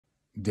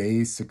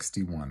Day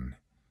 61.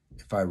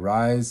 If I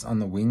rise on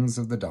the wings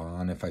of the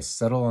dawn, if I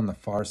settle on the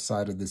far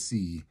side of the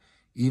sea,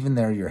 even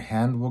there your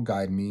hand will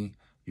guide me,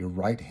 your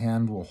right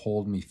hand will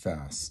hold me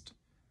fast.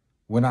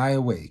 When I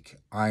awake,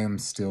 I am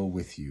still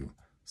with you.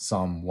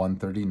 Psalm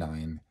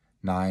 139,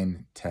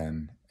 9,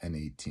 10, and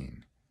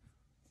 18.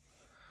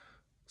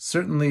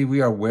 Certainly,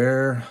 we are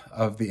aware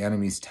of the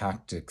enemy's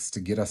tactics to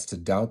get us to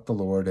doubt the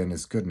Lord and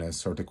his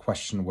goodness, or to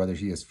question whether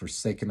he has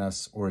forsaken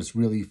us or is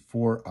really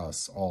for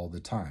us all the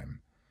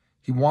time.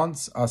 He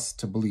wants us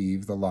to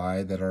believe the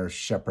lie that our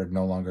shepherd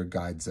no longer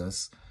guides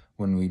us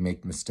when we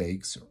make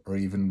mistakes, or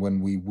even when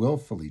we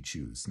willfully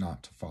choose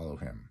not to follow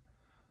him.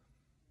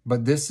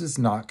 But this is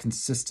not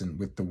consistent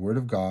with the Word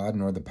of God,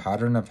 nor the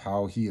pattern of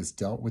how he has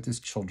dealt with his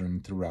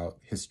children throughout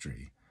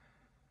history.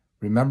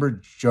 Remember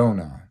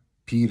Jonah,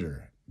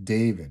 Peter,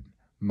 David,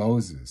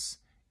 Moses,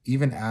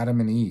 even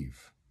Adam and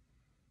Eve.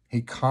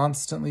 He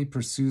constantly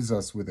pursues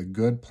us with a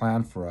good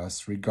plan for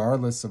us,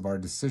 regardless of our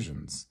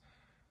decisions.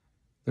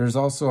 There's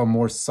also a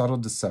more subtle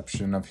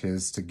deception of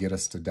his to get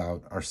us to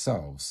doubt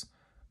ourselves,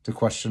 to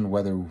question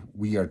whether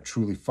we are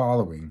truly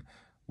following,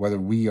 whether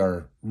we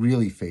are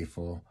really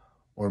faithful,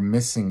 or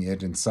missing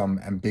it in some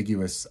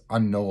ambiguous,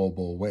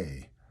 unknowable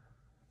way.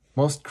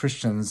 Most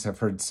Christians have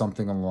heard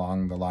something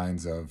along the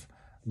lines of,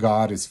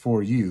 God is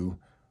for you,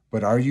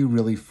 but are you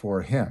really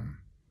for him?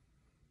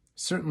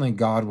 Certainly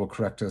God will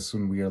correct us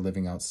when we are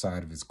living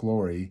outside of his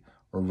glory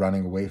or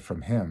running away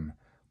from him,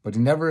 but he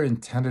never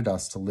intended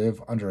us to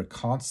live under a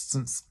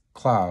constant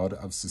cloud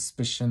of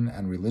suspicion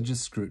and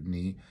religious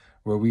scrutiny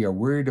where we are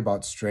worried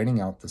about straining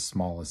out the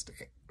smallest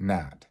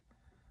gnat.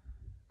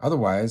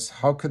 Otherwise,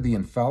 how could the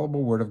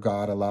infallible word of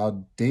God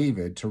allow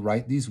David to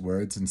write these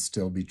words and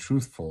still be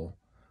truthful?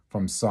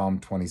 From Psalm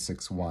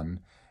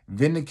 26:1,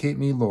 Vindicate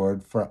me,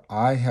 Lord, for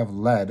I have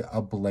led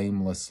a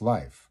blameless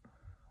life.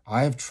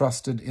 I have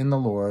trusted in the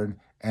Lord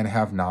and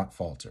have not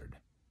faltered.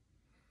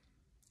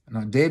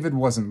 Now, David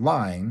wasn't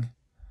lying,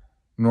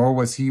 nor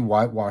was he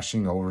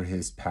whitewashing over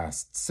his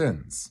past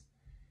sins.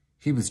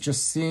 He was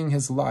just seeing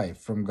his life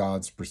from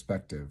God's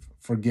perspective,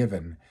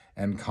 forgiven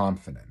and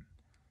confident.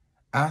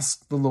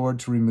 Ask the Lord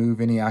to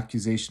remove any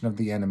accusation of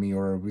the enemy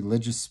or a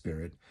religious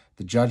spirit,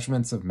 the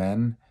judgments of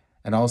men,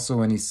 and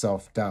also any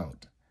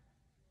self-doubt.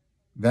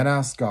 Then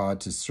ask God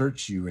to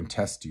search you and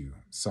test you,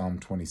 Psalm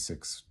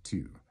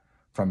 26:2,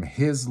 from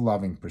his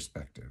loving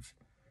perspective,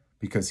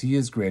 because he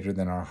is greater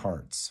than our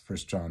hearts,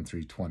 1 John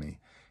 3:20.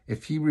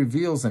 If he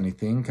reveals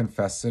anything,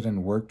 confess it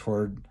and work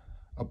toward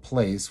a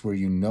place where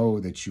you know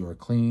that you are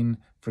clean,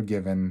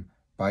 forgiven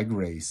by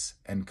grace,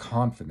 and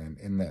confident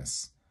in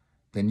this.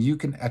 Then you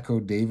can echo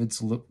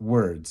David's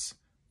words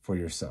for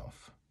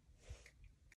yourself.